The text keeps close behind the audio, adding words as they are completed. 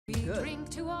good. Drink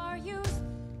to our youth,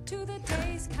 to the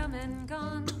days come and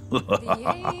gone.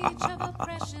 The age of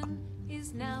oppression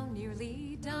is now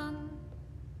nearly done.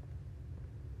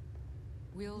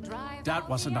 We'll drive. That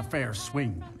wasn't a fair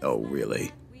swing. Oh,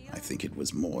 really? I think it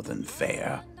was more than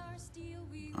fair.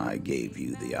 I gave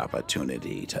you the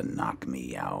opportunity to knock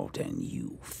me out, and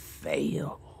you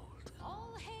failed.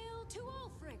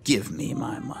 Give me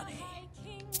my money.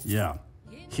 Yeah,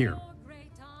 here.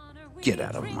 Get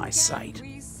out of my sight.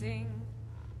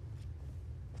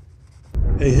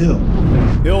 Hey, Hill.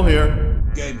 Hill here.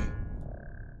 Gaming.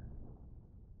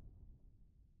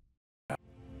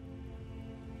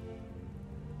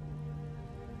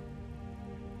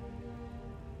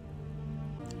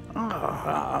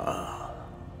 Ah,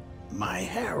 my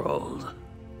Herald.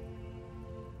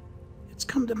 It's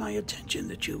come to my attention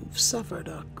that you've suffered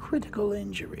a critical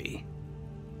injury,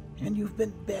 and you've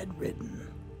been bedridden.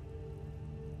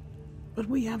 But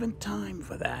we haven't time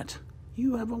for that.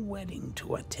 You have a wedding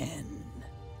to attend.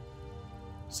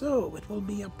 So it will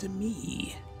be up to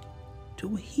me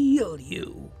to heal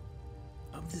you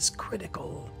of this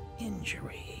critical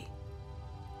injury.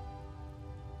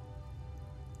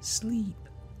 Sleep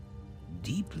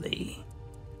deeply.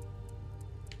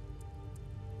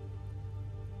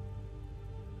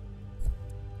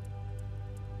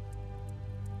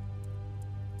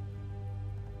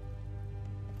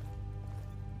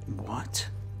 What?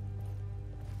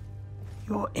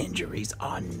 Your injuries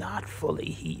are not fully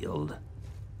healed.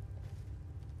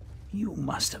 You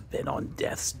must have been on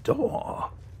death's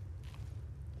door.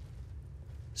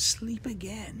 Sleep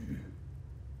again.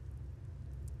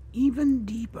 Even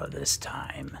deeper this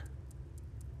time.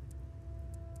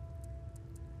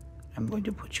 I'm going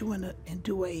to put you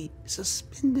into a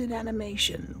suspended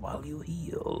animation while you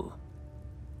heal.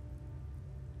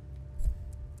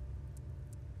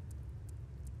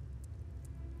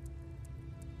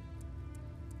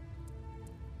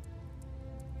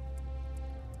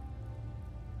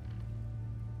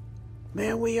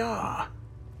 There we are.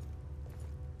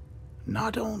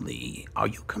 Not only are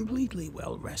you completely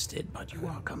well rested, but you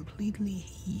are completely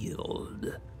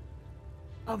healed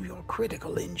of your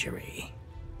critical injury.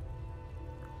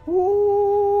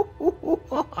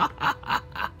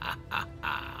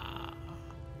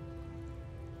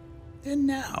 And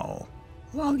now,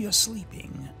 while you're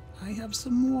sleeping, I have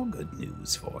some more good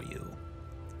news for you.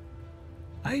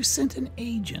 I've sent an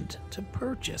agent to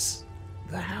purchase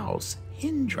the house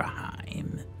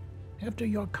Hindraheim. After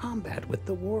your combat with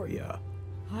the warrior,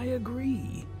 I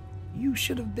agree. You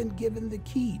should have been given the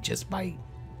key just by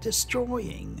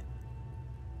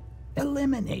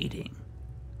eliminating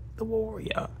the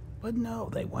warrior. But no,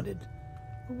 they wanted,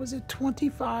 what was it,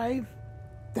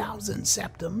 25,000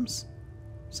 septums?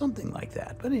 Something like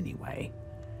that. But anyway,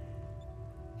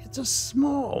 it's a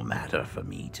small matter for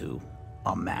me to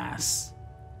amass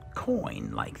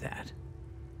coin like that.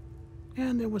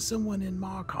 And there was someone in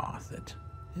Markarth that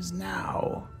is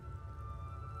now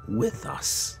with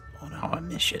us on our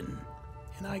mission,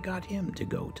 and I got him to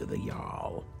go to the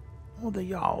Jarl, or the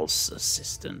Jarl's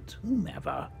assistant,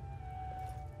 whomever,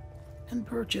 and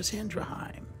purchase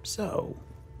Hindraheim. So,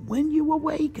 when you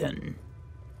awaken,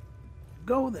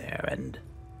 go there and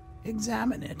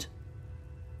examine it.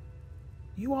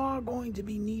 You are going to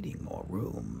be needing more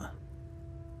room.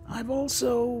 I've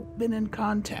also been in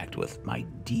contact with my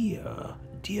dear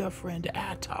friend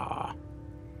Attar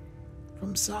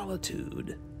from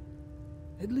Solitude.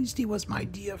 At least he was my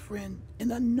dear friend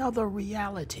in another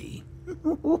reality.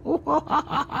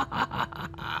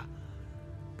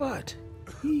 But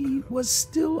he was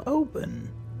still open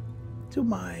to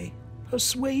my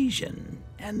persuasion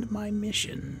and my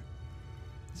mission.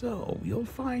 So you'll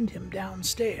find him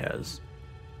downstairs,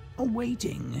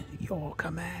 awaiting your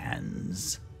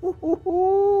commands.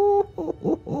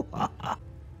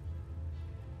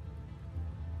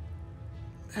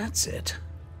 That's it.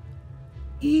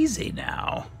 Easy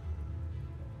now.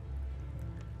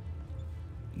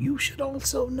 You should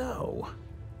also know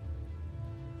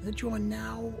that you're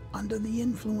now under the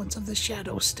influence of the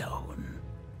Shadow Stone,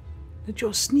 that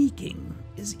your sneaking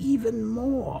is even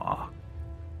more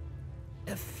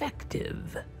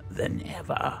effective than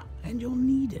ever, and you'll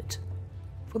need it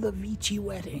for the Vici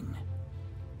wedding.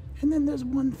 And then there's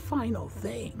one final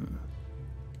thing.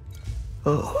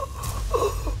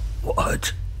 Oh,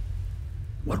 what?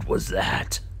 What was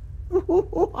that?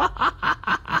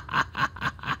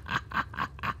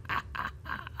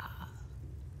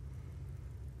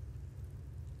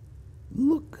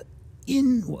 Look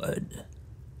inward,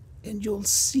 and you'll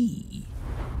see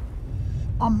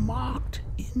a marked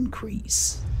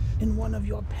increase in one of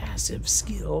your passive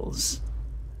skills.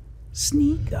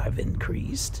 Sneak I've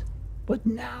increased, but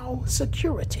now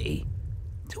security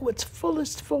to its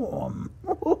fullest form.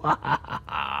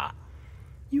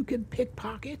 You can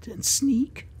pickpocket and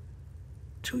sneak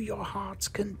to your heart's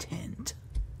content.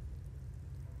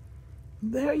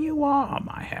 There you are,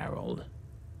 my Herald.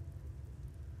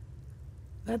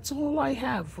 That's all I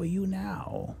have for you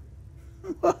now.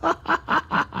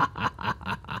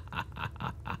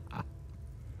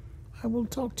 I will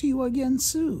talk to you again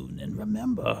soon, and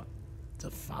remember to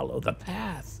follow the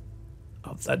path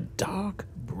of the Dark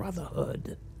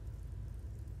Brotherhood.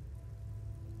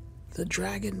 The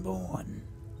Dragonborn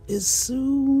is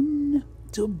soon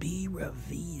to be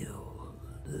revealed.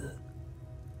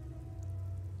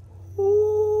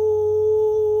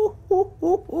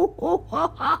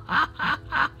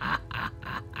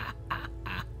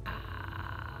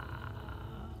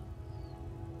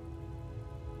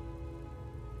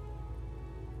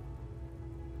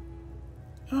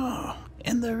 Oh,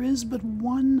 and there is but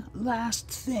one last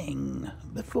thing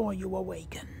before you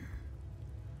awaken.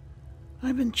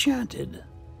 I've enchanted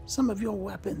some of your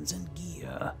weapons and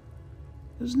gear.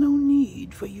 There's no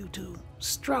need for you to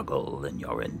struggle in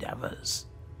your endeavors.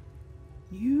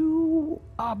 You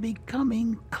are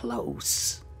becoming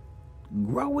close,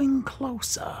 growing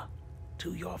closer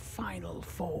to your final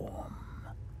form.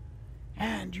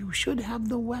 And you should have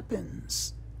the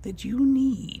weapons that you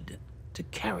need to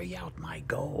carry out my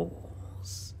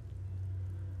goals.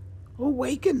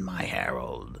 Awaken, my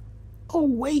Herald.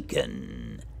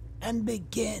 Awaken and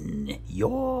begin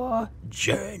your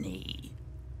journey.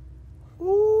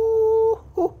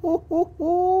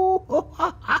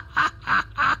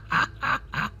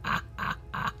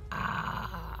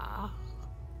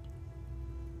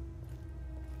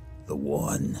 The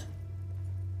one.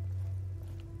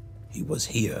 He was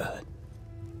here,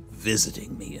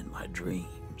 visiting me in my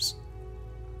dreams.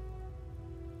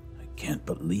 I can't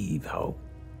believe how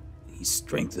he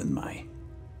strengthened my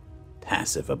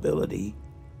passive ability,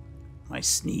 my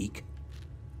sneak.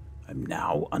 I'm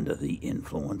now under the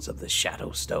influence of the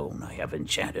Shadow Stone. I have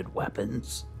enchanted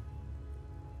weapons,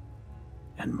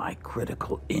 and my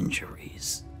critical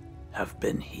injuries have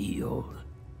been healed.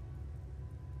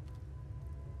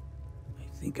 I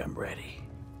think I'm ready.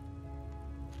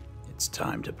 It's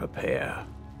time to prepare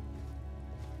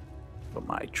for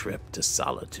my trip to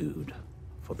Solitude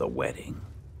for the wedding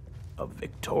of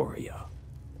Victoria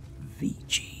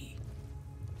Vici.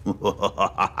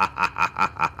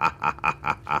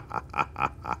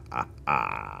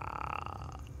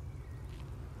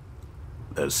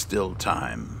 There's still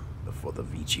time before the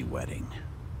Vici wedding.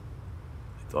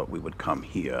 I thought we would come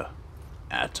here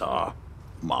at our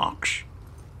march.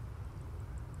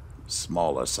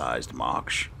 Smaller sized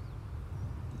march.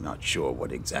 Not sure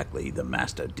what exactly the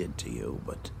master did to you,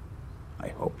 but I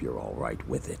hope you're all right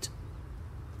with it.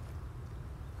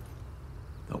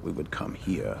 Thought we would come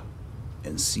here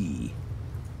and see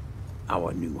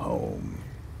our new home.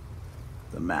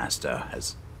 The master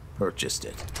has purchased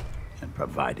it and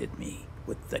provided me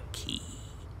with the key.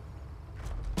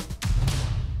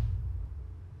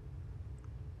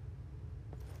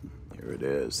 Here it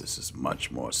is. This is much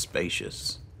more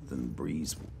spacious than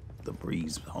the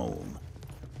Breeze home.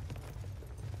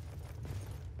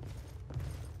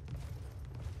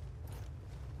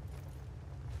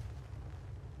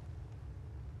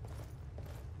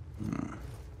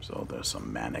 So there's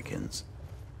some mannequins.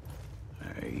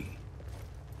 I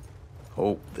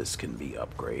hope this can be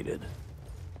upgraded,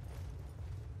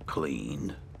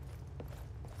 cleaned.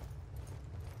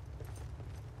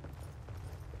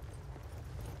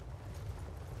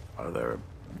 Are there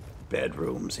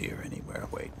bedrooms here anywhere?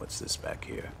 Wait, what's this back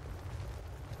here?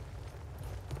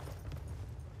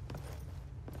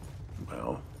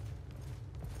 Well,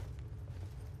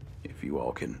 if you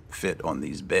all can fit on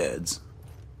these beds.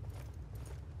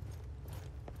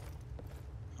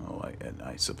 Oh,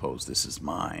 I suppose this is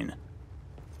mine.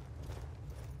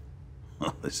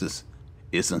 Well,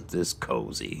 isn't this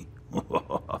cozy?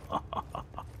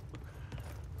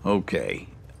 Okay,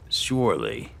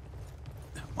 surely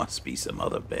there must be some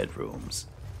other bedrooms.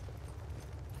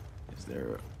 Is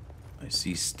there? I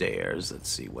see stairs. Let's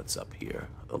see what's up here.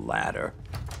 A ladder.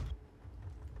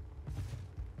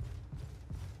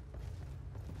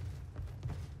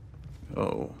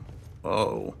 Oh.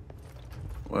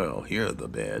 Well, here are the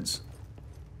beds.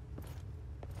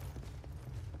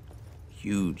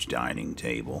 Huge dining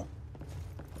table.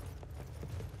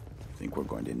 I think we're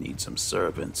going to need some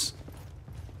servants.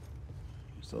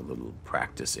 There's a little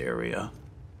practice area.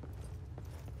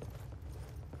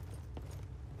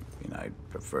 I mean, I'd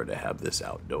prefer to have this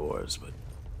outdoors, but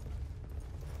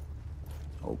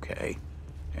okay.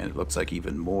 And it looks like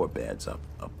even more beds up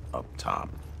top.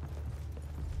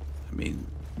 I mean,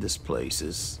 this place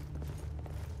is...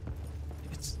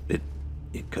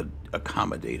 It could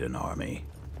accommodate an army.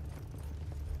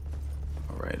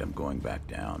 Alright, I'm going back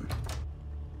down.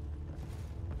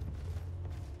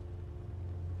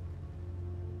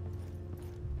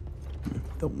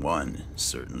 The one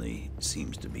certainly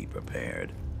seems to be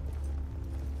prepared.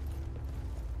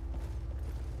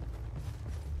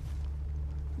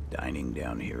 Dining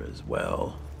down here as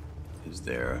well. Is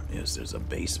there? Yes, there's a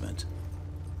basement.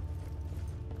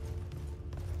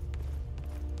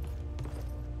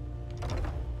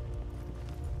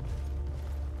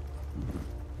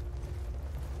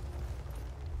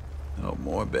 Oh,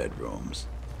 more bedrooms.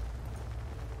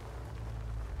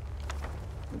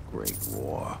 The Great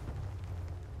War.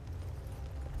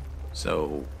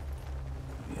 So,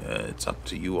 yeah, it's up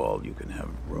to you all. You can have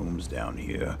rooms down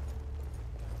here.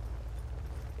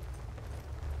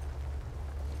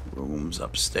 Rooms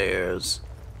upstairs.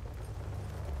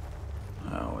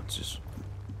 Oh, it's just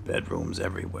bedrooms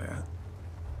everywhere.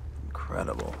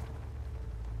 Incredible.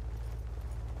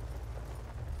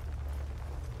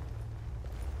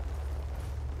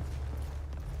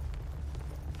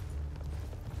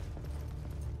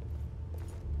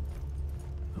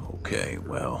 Okay,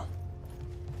 well.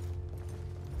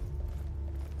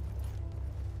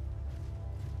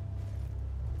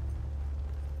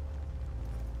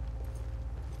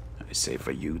 I say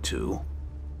for you two,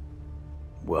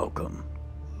 welcome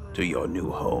to your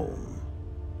new home.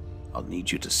 I'll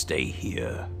need you to stay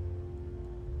here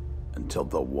until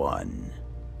the One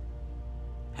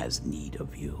has need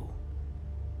of you.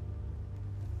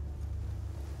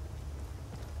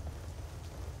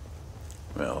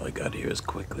 Well, I got here as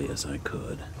quickly as I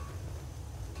could.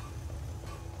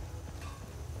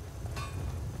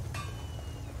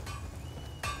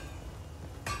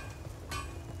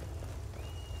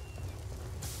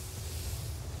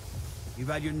 You've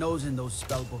had your nose in those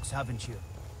spell books, haven't you?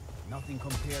 Nothing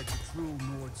compared to true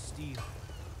Nord steel.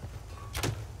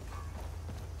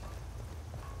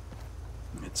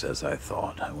 It's as I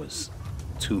thought. I was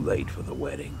too late for the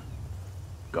wedding.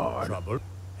 Guard. Trouble?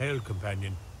 Hail,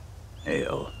 companion.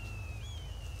 Hail.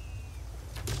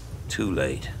 Too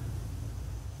late.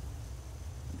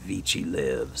 Vici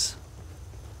lives.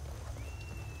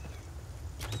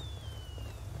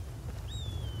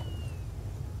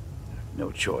 No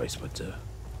choice but to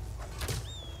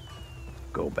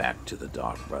go back to the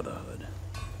Dark Brotherhood.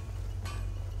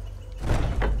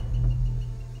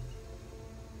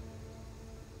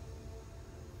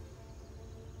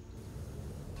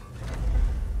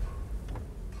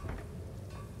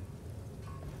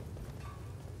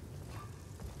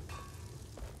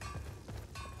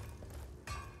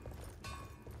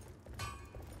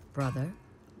 Brother?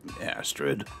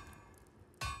 Astrid.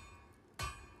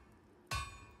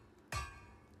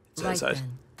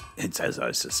 It's as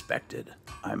I suspected.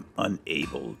 I'm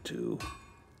unable to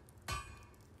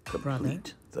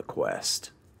complete the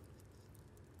quest.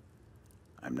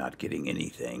 I'm not getting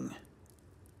anything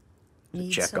to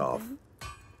check off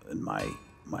in my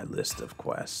list of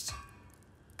quests.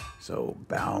 So,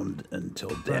 bound until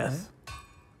death,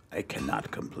 I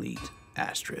cannot complete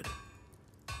Astrid.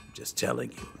 I'm just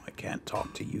telling you, I can't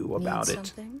talk to you about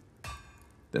it.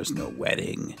 There's no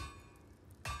wedding.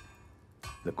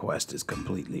 The quest is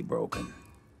completely broken.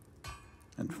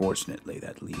 Unfortunately,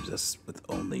 that leaves us with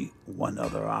only one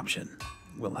other option.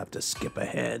 We'll have to skip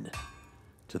ahead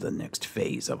to the next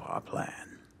phase of our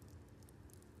plan.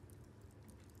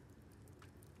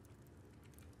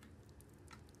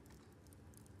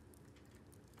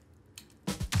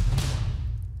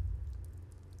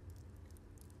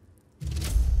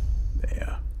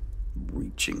 There.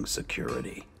 Breaching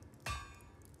security.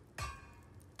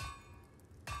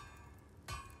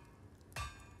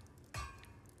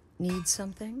 Need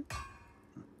something?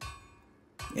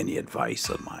 Any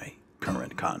advice on my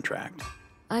current contract?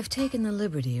 I've taken the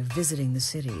liberty of visiting the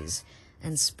cities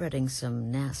and spreading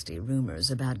some nasty rumors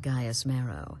about Gaius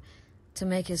Marrow to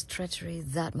make his treachery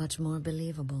that much more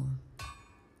believable.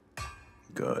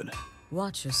 Good.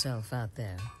 Watch yourself out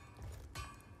there.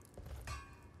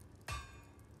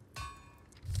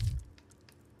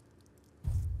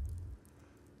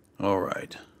 All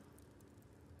right.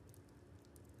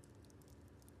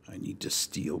 I need to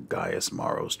steal Gaius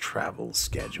Marrow's travel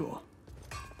schedule.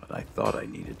 But I thought I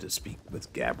needed to speak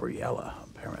with Gabriella.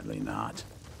 Apparently not.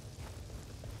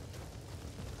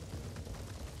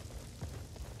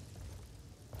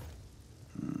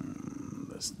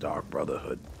 This Dark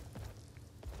Brotherhood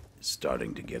is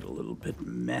starting to get a little bit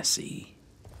messy.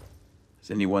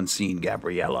 Has anyone seen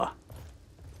Gabriella?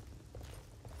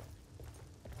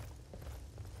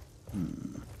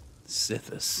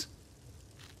 Sithis.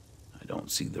 don't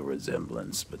see the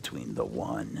resemblance between the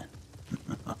one.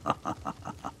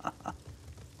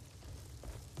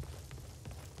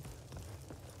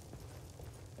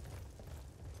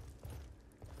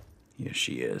 Here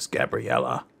she is,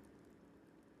 Gabriella.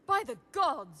 By the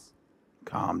gods!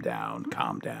 Calm down,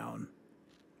 calm down.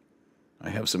 I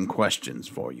have some questions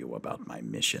for you about my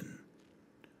mission.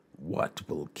 What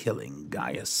will killing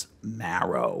Gaius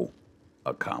Marrow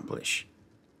accomplish?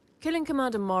 Killing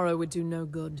Commander Morrow would do no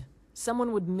good.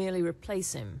 Someone would merely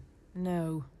replace him.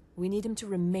 No, we need him to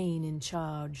remain in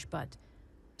charge, but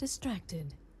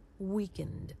distracted,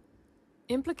 weakened.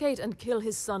 Implicate and kill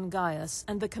his son Gaius,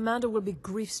 and the commander will be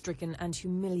grief-stricken and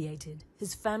humiliated,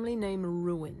 his family name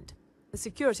ruined. The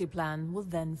security plan will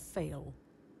then fail.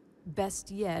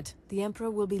 Best yet, the Emperor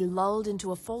will be lulled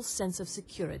into a false sense of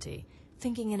security,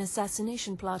 thinking an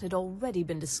assassination plot had already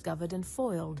been discovered and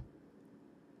foiled.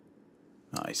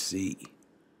 I see.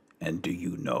 And do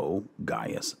you know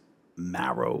Gaius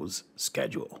Marrow's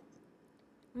schedule?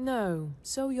 No,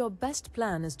 so your best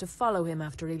plan is to follow him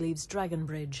after he leaves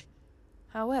Dragonbridge.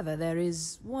 However, there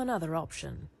is one other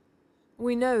option.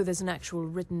 We know there's an actual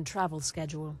written travel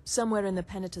schedule, somewhere in the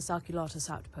Penitus Oculatus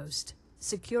outpost.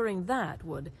 Securing that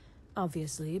would,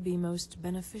 obviously, be most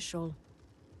beneficial.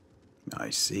 I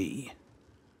see.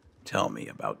 Tell me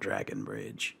about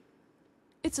Dragonbridge.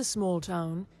 It's a small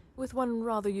town, with one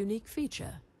rather unique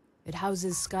feature. It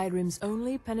houses Skyrim's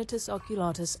only Penitus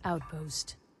Oculatus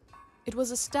outpost. It was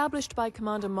established by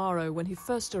Commander Morrow when he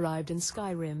first arrived in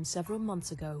Skyrim several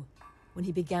months ago, when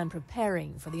he began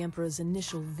preparing for the Emperor's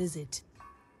initial visit.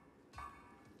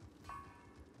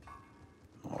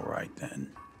 All right,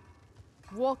 then.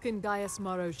 Walk in Gaius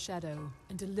Morrow's shadow,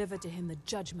 and deliver to him the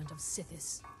judgment of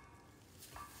Sithis.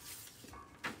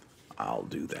 I'll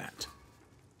do that.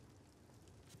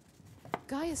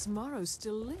 Gaius Morrow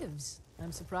still lives.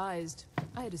 I'm surprised.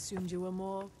 I had assumed you were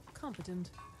more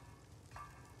competent.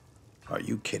 Are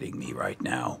you kidding me right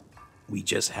now? We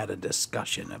just had a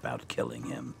discussion about killing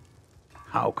him.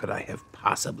 How could I have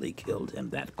possibly killed him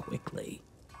that quickly?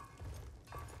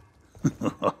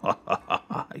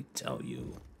 I tell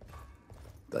you.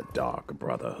 The Dark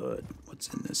Brotherhood.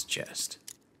 What's in this chest?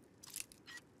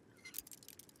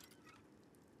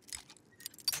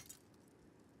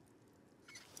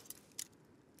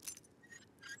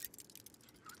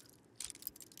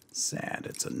 Sad,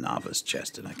 it's a novice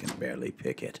chest and I can barely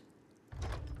pick it.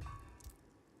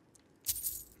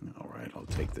 Alright, I'll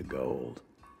take the gold.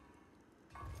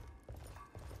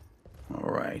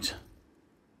 Alright.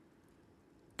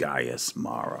 Gaius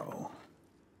Morrow.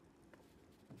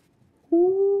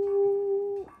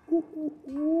 Ooh, ooh, ooh,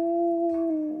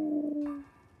 ooh.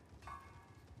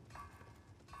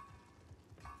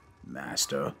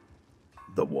 Master,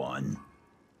 the One,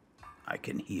 I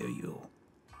can hear you.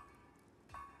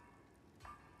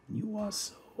 You are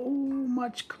so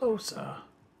much closer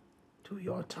to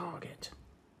your target,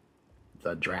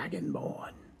 the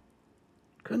Dragonborn.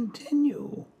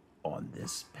 Continue on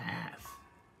this path.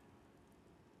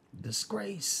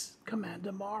 Disgrace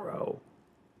Commander Morrow,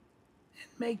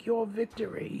 and make your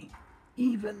victory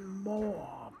even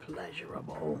more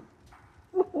pleasurable.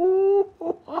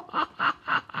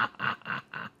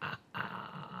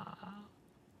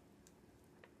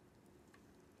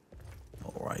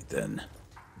 All right then,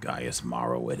 Gaius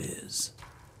Morrow it is.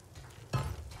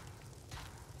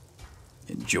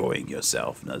 Enjoying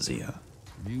yourself, Nazir.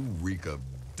 You reek of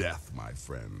death, my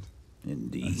friend.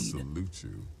 Indeed. I salute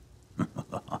you.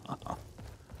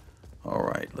 All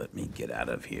right, let me get out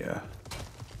of here.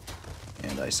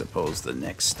 And I suppose the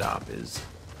next stop is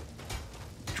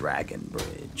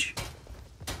Dragonbridge.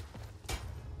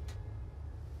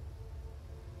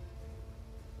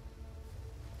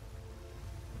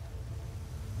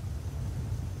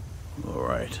 All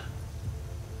right.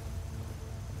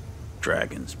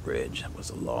 Dragon's Bridge. That was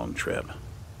a long trip.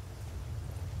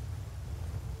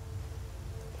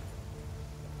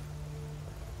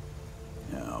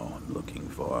 Now I'm looking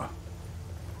for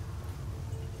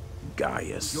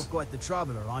Gaius. You're quite the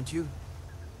traveler, aren't you?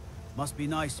 Must be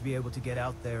nice to be able to get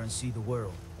out there and see the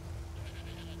world.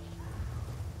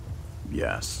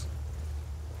 Yes.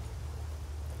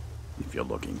 If you're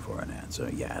looking for an answer,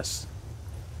 yes.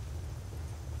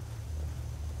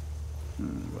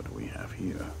 What do we have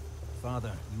here?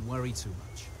 Father, you worry too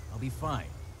much. I'll be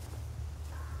fine.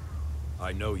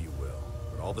 I know you will,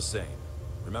 but all the same,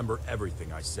 remember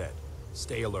everything I said.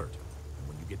 Stay alert, and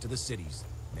when you get to the cities,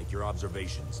 make your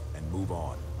observations and move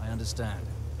on. I understand,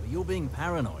 but you're being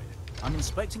paranoid. I'm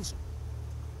inspecting...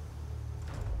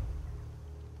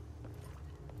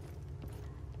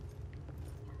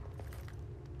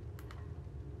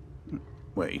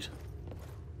 Wait.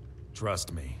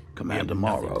 Trust me. Commander we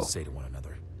have nothing Morrow. to say to one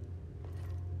another.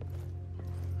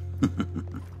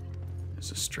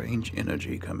 There's a strange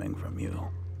energy coming from you.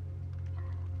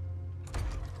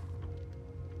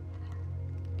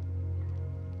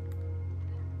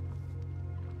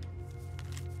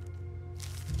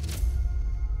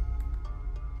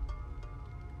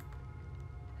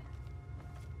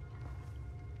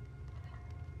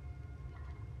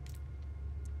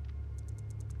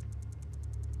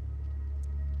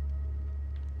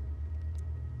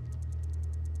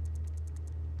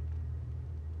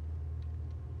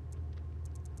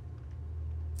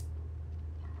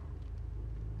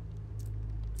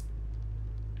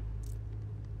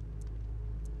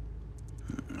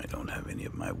 I don't have any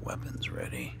of my weapons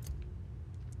ready.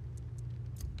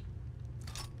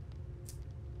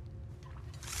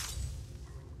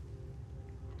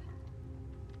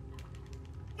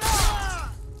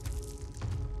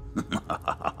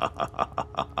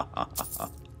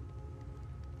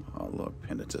 Oh, look,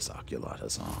 Penitus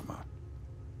Oculata's armor.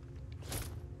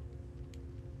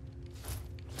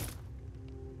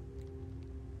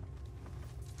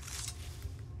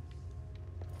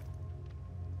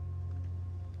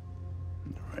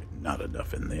 Not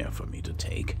enough in there for me to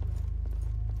take.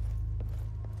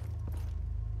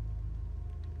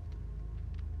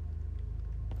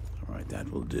 Alright,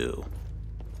 that will do.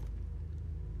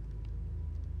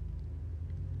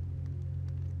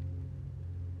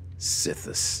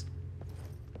 Sithis,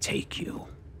 take you.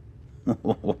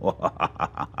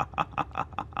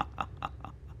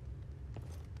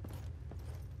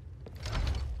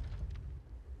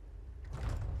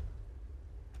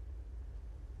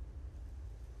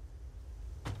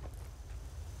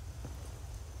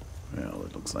 Well,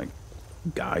 it looks like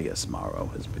Gaius Morrow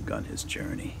has begun his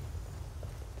journey.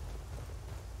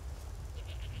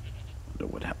 Wonder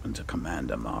what happened to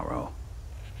Commander Morrow.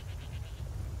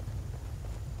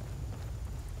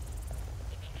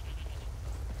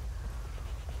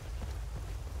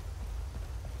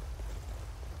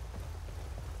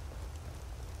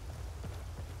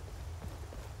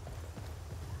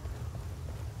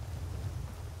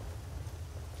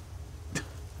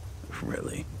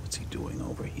 Really? What's he doing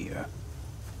over here?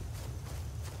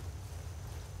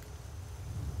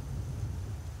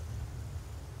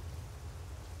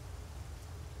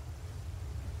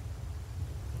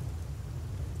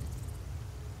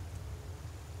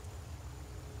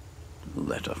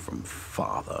 Letter from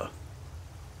Father.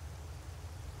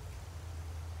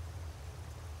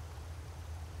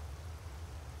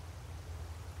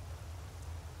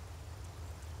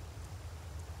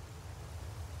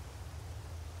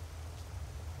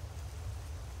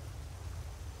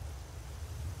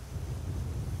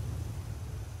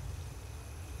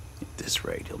 At this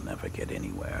rate, he'll never get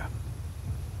anywhere.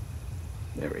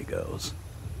 There he goes.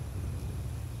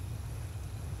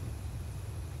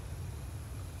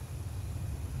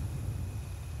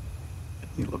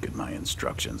 Let me look at my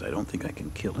instructions. I don't think I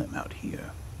can kill him out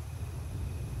here.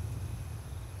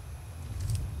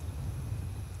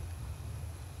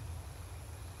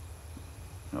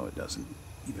 No, it doesn't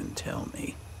even tell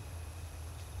me.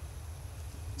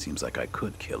 It seems like I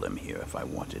could kill him here if I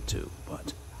wanted to,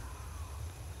 but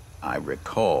I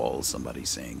recall somebody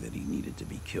saying that he needed to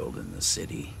be killed in the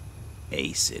city.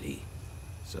 A city.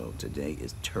 So today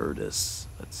is Turdus.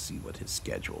 Let's see what his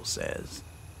schedule says.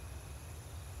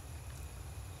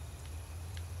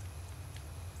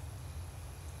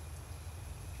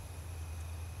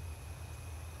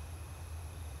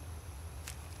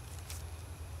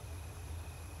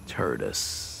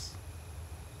 Turdus.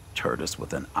 Turdus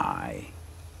with an I,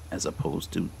 as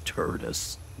opposed to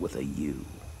Turdus with a U.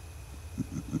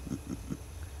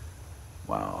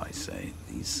 Wow, I say,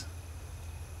 these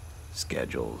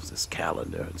schedules, this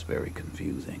calendar, it's very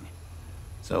confusing.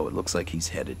 So it looks like he's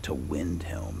headed to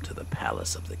Windhelm, to the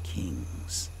Palace of the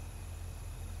Kings.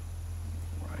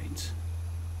 Right.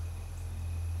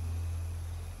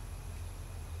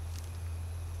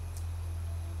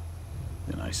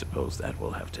 Then I suppose that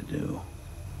will have to do.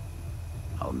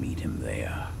 I'll meet him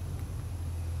there.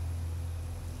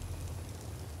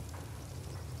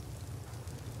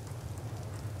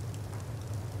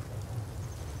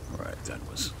 Alright, that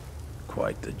was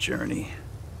quite the journey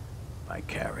by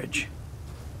carriage.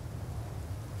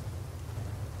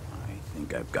 I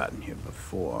think I've gotten here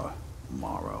before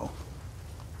Morrow.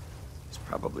 He's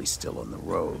probably still on the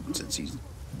road since he's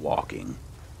walking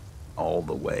all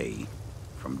the way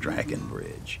from Dragon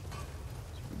Bridge.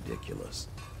 It's ridiculous.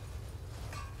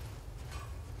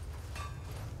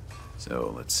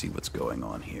 So let's see what's going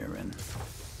on here in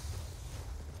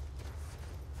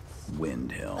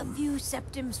Windhelm. A few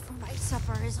septims for my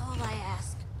supper is all I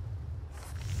ask.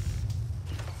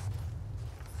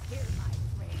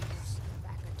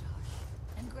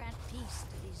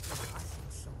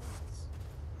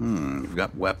 We've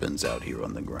got weapons out here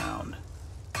on the ground.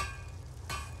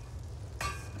 I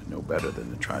know better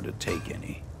than to try to take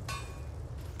any.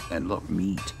 And look,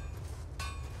 meat.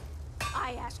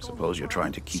 Suppose you're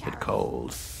trying to keep it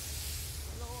cold.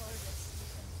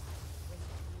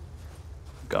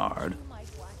 Guard.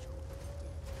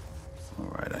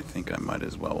 Alright, I think I might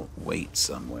as well wait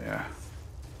somewhere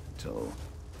until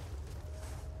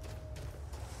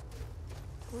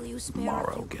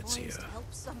tomorrow gets here.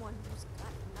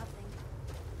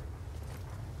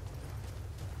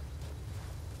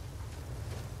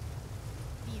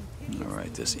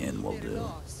 Alright, this inn will do.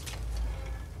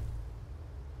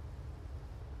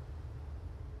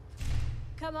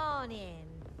 Come on in.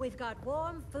 We've got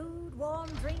warm food, warm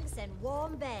drinks, and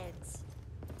warm beds.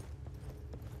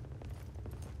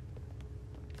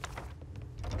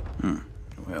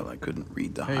 Well, I couldn't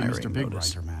read the Hey, hiring Mr. Big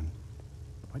notice. Writer Man.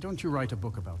 Why don't you write a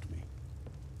book about me?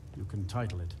 You can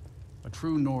title it A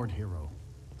True Nord Hero,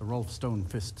 the Rolf Stone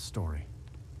Fist story.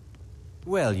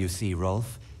 Well, you see,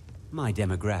 Rolf, my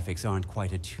demographics aren't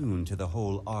quite attuned to the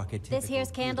whole archetypical... This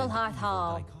here's Candlehearth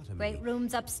Hall. dichotomy. Great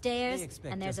rooms upstairs,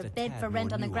 and there's a bed for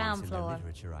rent on the ground floor.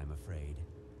 Literature, I'm afraid.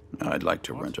 I'd like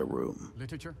to rent a room.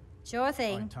 Literature? Sure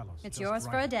thing. Right, tell us. It's Just yours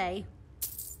for write a it. day.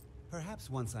 Perhaps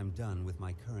once I'm done with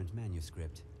my current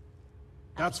manuscript.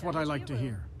 That's what I like to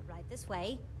hear. Right this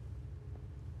way.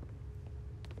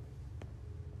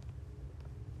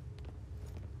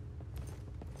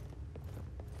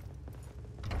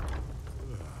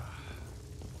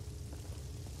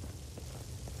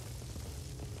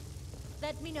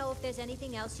 Let me know if there's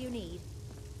anything else you need.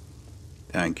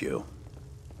 Thank you.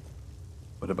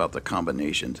 What about the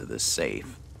combination to this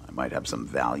safe? I might have some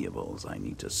valuables I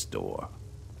need to store.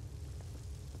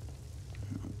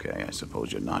 Okay, I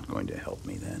suppose you're not going to help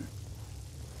me then.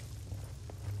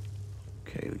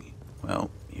 Okay, well,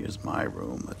 here's my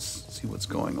room. Let's see what's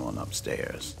going on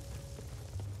upstairs.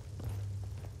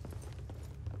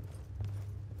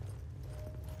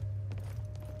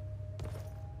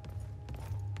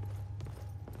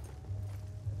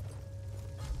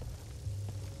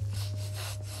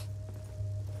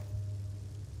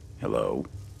 Hello?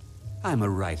 I'm a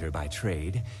writer by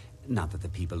trade. Not that the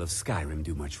people of Skyrim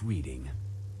do much reading.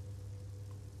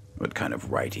 What kind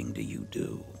of writing do you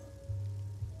do?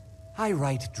 I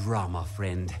write drama,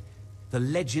 friend. The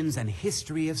legends and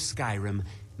history of Skyrim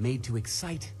made to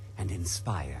excite and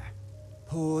inspire.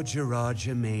 Poor Gerard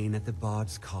Germain at the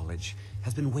Bard's College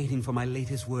has been waiting for my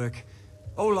latest work,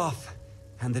 Olaf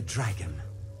and the Dragon.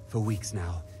 For weeks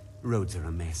now, roads are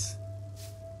a mess.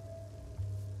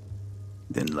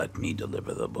 Then let me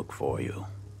deliver the book for you.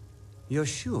 You're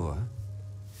sure?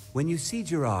 When you see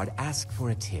Gerard, ask for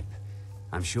a tip.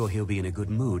 I'm sure he'll be in a good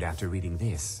mood after reading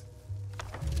this.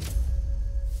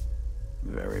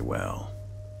 Very well.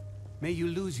 May you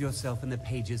lose yourself in the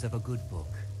pages of a good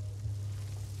book.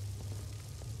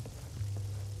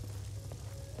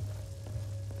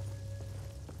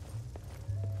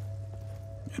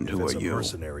 And who are you?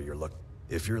 Mercenary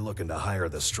if you're looking to hire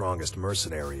the strongest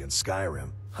mercenary in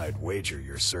Skyrim, I'd wager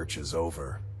your search is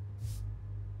over.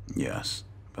 Yes,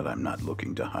 but I'm not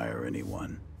looking to hire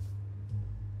anyone.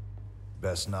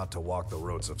 Best not to walk the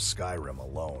roads of Skyrim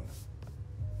alone.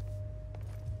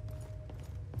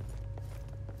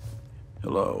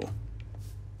 Hello.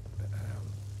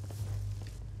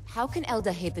 How can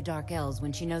Elda hate the Dark Elves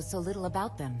when she knows so little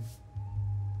about them?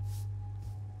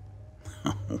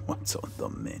 What's on the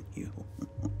menu?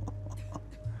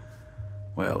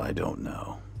 Well, I don't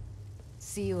know.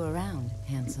 See you around,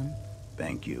 handsome.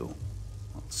 Thank you.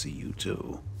 I'll see you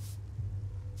too.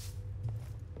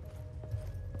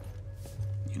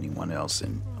 Anyone else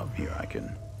up here I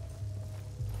can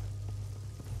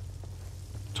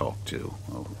talk to?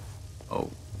 Oh,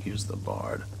 here's the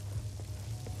bard.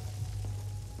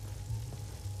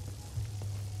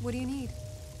 What do you need?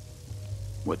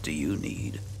 What do you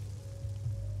need?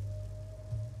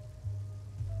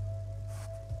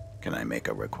 Can I make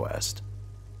a request?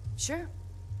 Sure.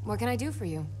 What can I do for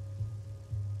you?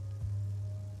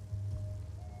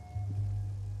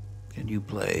 Can you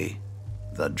play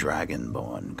The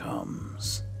Dragonborn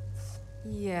Comes?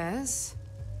 Yes.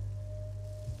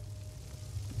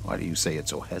 Why do you say it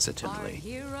so hesitantly?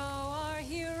 Our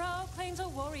hero claims a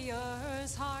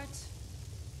warrior's heart.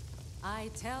 I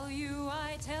tell you,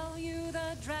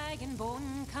 the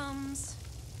Dragonborn comes.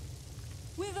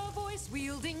 With a voice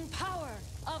wielding power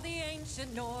of the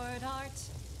ancient Nord art.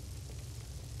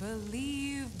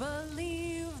 Believe,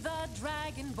 the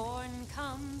Dragonborn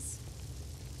comes.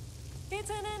 It's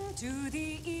an end to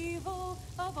the evil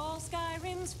of all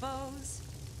Skyrim's foes.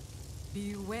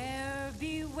 Beware,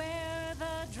 the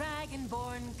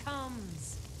Dragonborn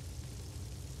comes.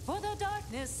 For the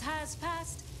darkness has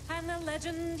passed, and the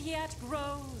legend yet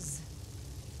grows.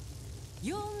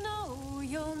 You'll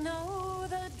know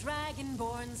the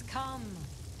Dragonborn's come.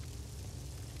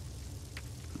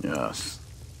 Yes.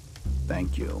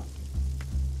 Thank you.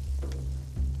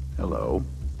 Hello.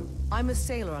 I'm a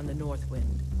sailor on the North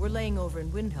Wind. We're laying over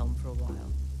in Windhelm for a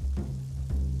while.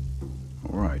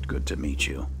 All right, good to meet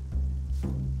you.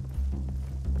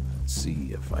 Let's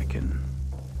see if I can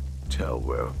tell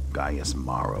where Gaius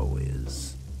Maro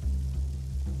is.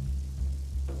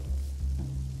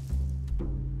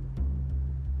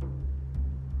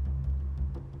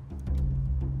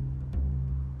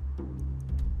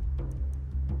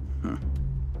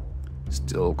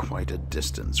 Still quite a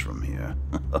distance from here.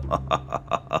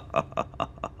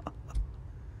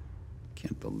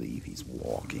 Can't believe he's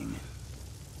walking.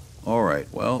 All right,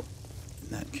 well, in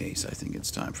that case, I think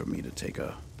it's time for me to take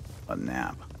a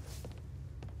nap.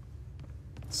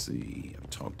 Let's see, I've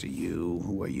talked to you.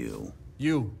 Who are you?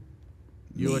 You.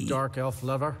 You Me. a dark elf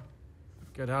lover?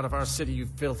 Get out of our city, you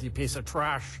filthy piece of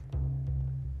trash.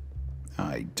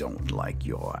 I don't like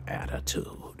your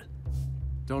attitude.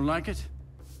 Don't like it?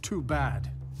 Too bad.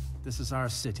 This is our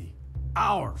city.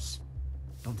 Ours.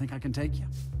 Don't think I can take you?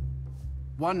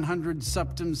 100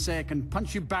 septums say I can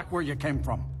punch you back where you came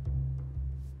from.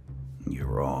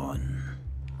 You're on.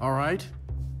 All right?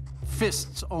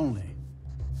 Fists only.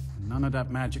 None of that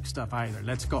magic stuff either.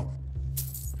 Let's go.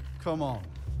 Come on.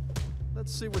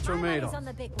 Let's see what you're made of. On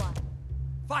the big one.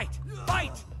 Fight!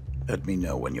 Fight! Let me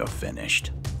know when you're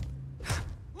finished.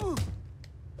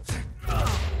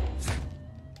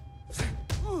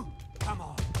 Come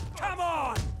on! Come on!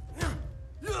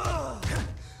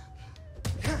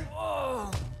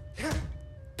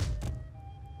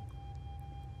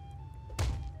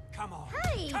 Come on!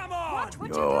 Hey! Come on! Watch what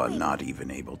You're you're doing. not even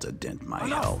able to dent my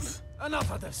health.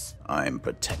 Enough of this! I'm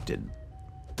protected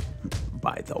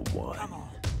by the one. Come on!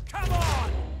 Come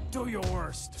on! Do your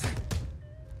worst!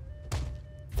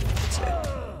 That's it.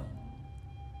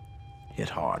 Hit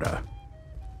harder.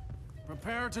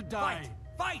 Prepare to die.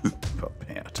 Fight!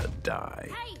 Prepare to die.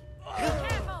 Hey! Be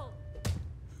careful!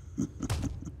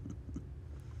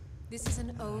 This is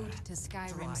an ode to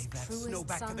Skyrim's Drive that truest snow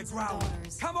back to sons the and ground.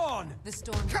 daughters. Come on! The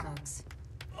Stormcloaks.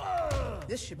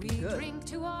 This should be We good. drink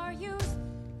to our youth,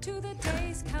 to the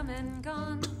days come and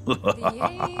gone.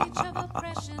 The age of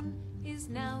oppression is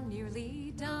now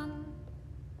nearly done.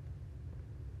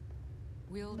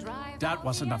 We'll drive That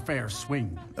wasn't a fair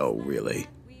swing. Oh, really?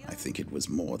 I think it was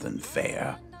more than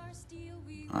fair.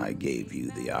 I gave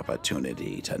you the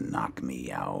opportunity to knock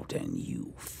me out, and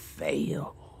you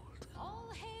failed.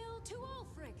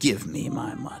 Give me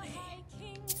my money.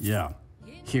 Yeah.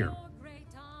 Here.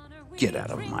 Get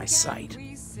out of my sight.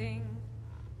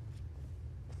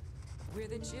 We're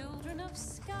the children of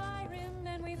Skyrim,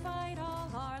 and we fight all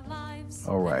our lives.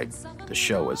 All right, the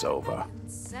show is over.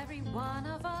 Every one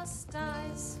of us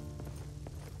dies.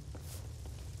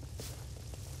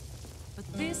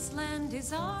 But this land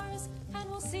is ours, and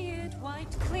we'll see it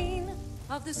wiped clean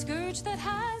of the scourge that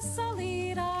has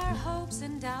sullied our hopes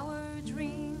and our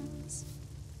dreams.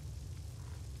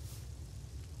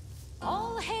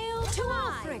 All hail to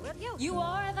Ulfric! You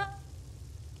are the...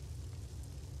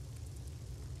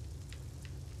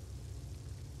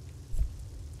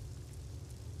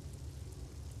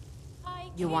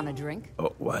 You want a drink?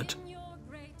 Oh, what?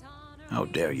 How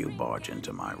dare you barge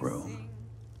into my room?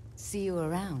 See you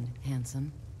around,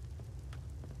 handsome.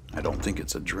 I don't think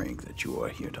it's a drink that you are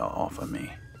here to offer me.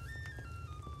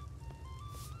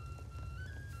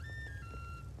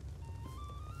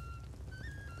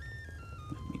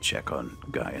 Let me check on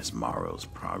Gaius Maro's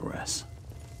progress.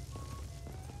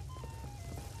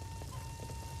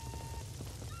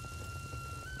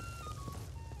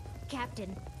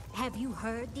 Captain, have you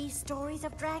heard these stories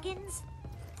of dragons?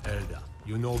 Elder,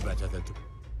 you know better than to...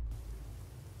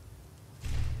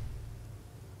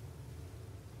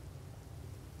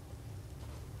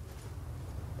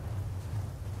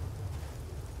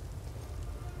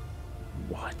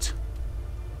 What?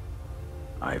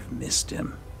 I've missed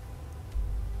him.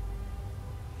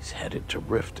 He's headed to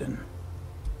Riften.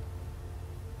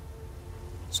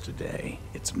 It's today.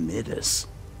 It's Midas.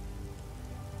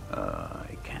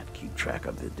 I can't keep track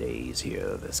of the days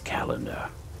here, this calendar.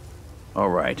 All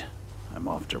right, I'm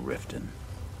off to Riften.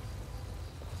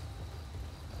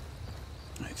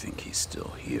 I think he's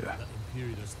still here. The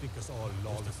Imperials think us all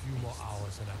lost a few more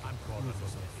hours and I'm calling for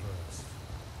them first.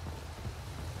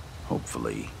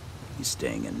 Hopefully, he's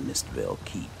staying in Mistvale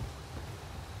Keep.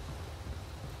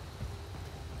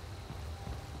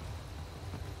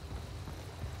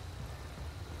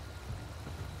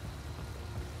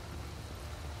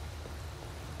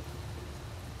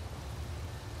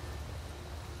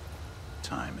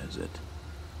 time is it?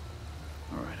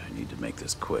 Alright, I need to make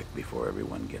this quick before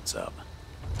everyone gets up.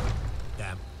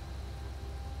 Damn.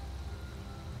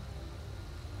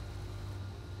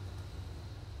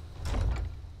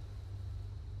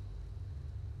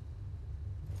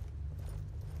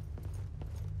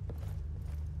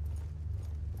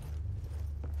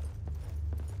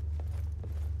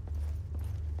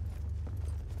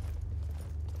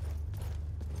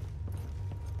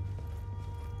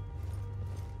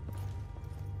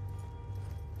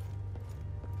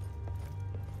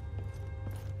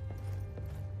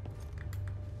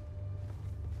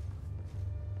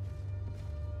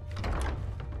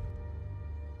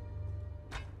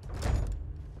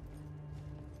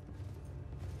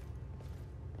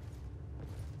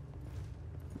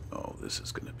 Oh, this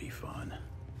is gonna be fun.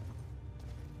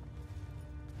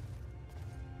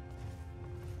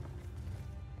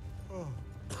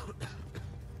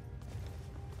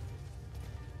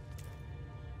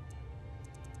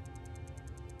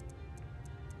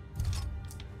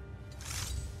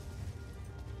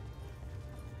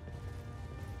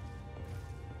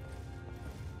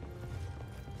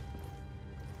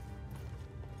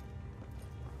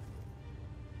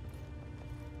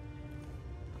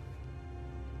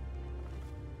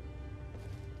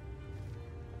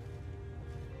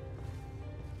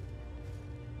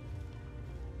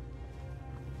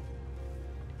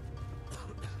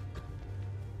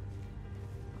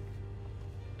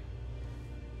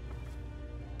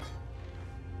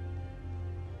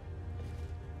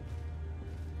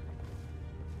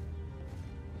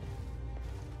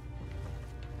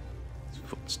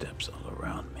 Footsteps all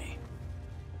around me.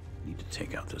 Need to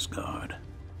take out this guard.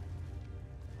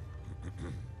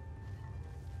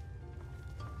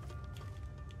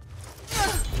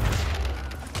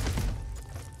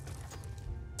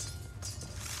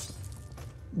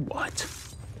 What?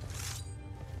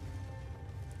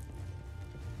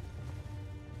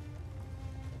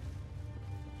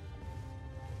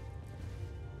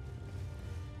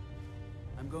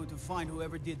 I'm going to find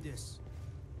whoever did this.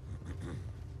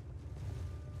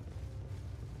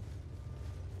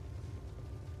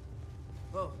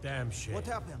 Oh, damn shit. What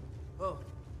happened? Oh,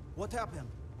 what happened?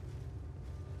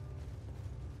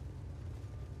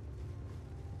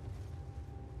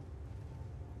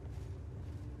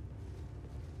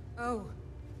 Oh,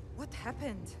 what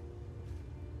happened?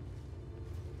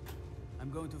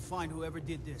 I'm going to find whoever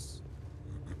did this.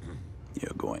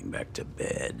 You're going back to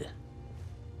bed.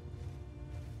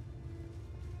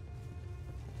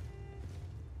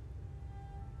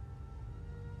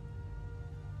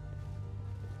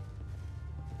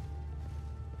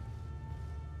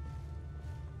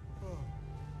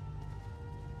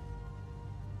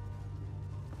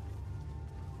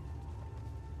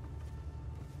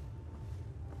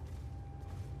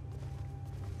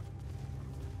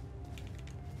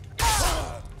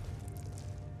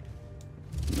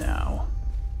 Now,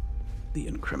 the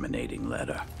incriminating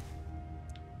letter.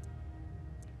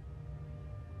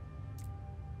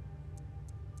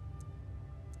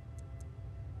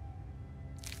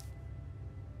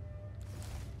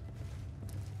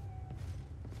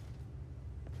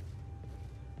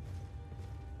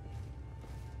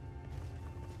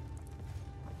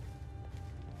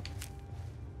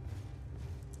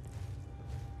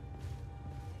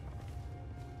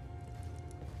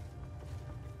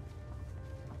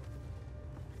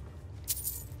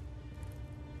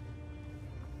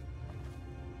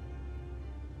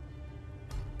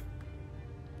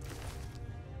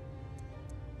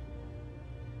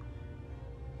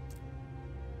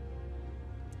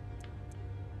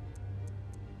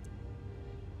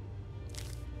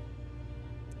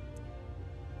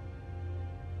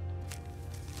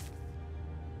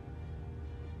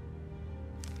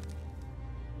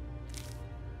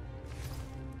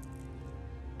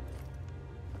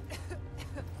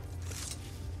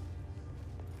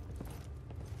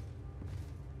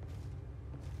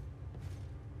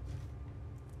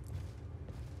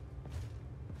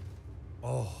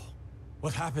 Oh,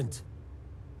 what happened?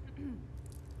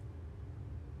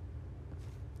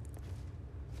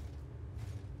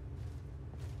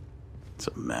 It's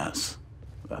a mess.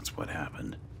 That's what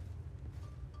happened.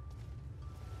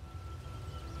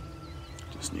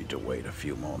 Just need to wait a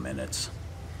few more minutes.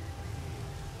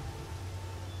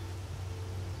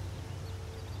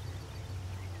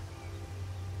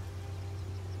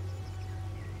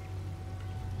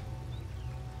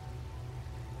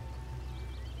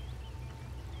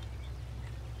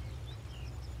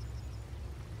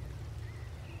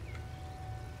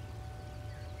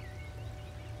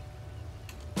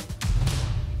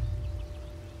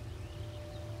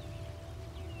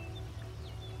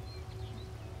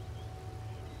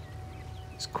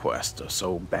 These quests are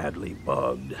so badly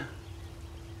bugged.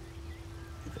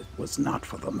 If it was not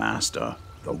for the Master,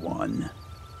 the One,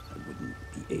 I wouldn't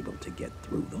be able to get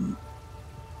through them.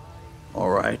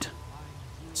 Alright,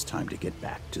 it's time to get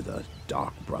back to the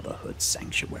Dark Brotherhood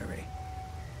Sanctuary.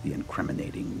 The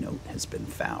incriminating note has been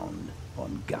found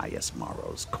on Gaius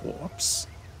Morrow's corpse.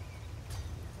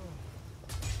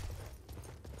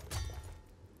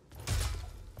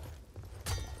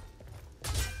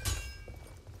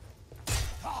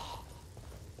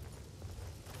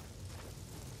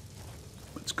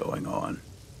 What's going on?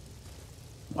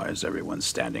 Why is everyone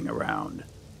standing around?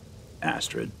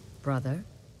 Astrid? Brother?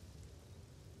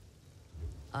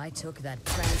 I took that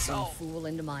prancing fool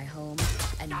into my home,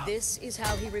 and this is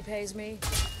how he repays me?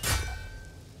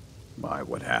 Why,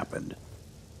 what happened?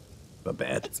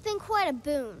 Babette? It's been quite a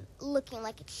boon, looking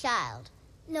like a child.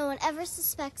 No one ever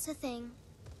suspects a thing.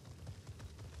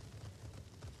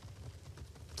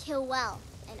 Kill well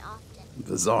and often.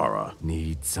 Vizara.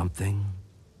 Need something?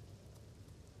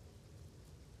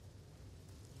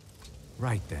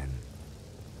 Right then.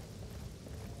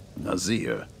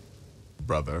 Nazir.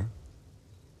 Brother.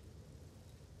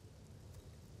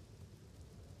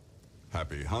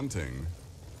 Happy hunting.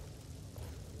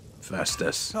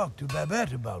 Festus. Talk to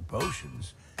Babette about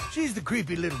potions. She's the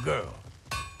creepy little girl.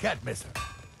 Can't miss her.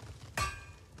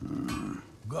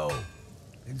 Go.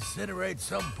 Incinerate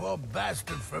some poor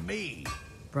bastard for me.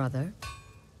 Brother?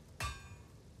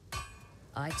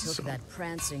 I took that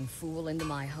prancing fool into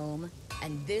my home,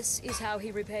 and this is how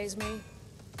he repays me?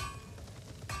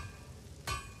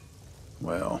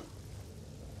 Well,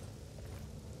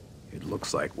 it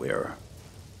looks like we're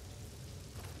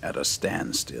at a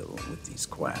standstill with these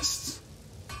quests.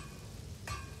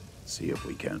 See if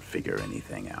we can figure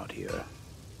anything out here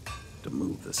to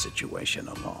move the situation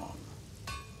along.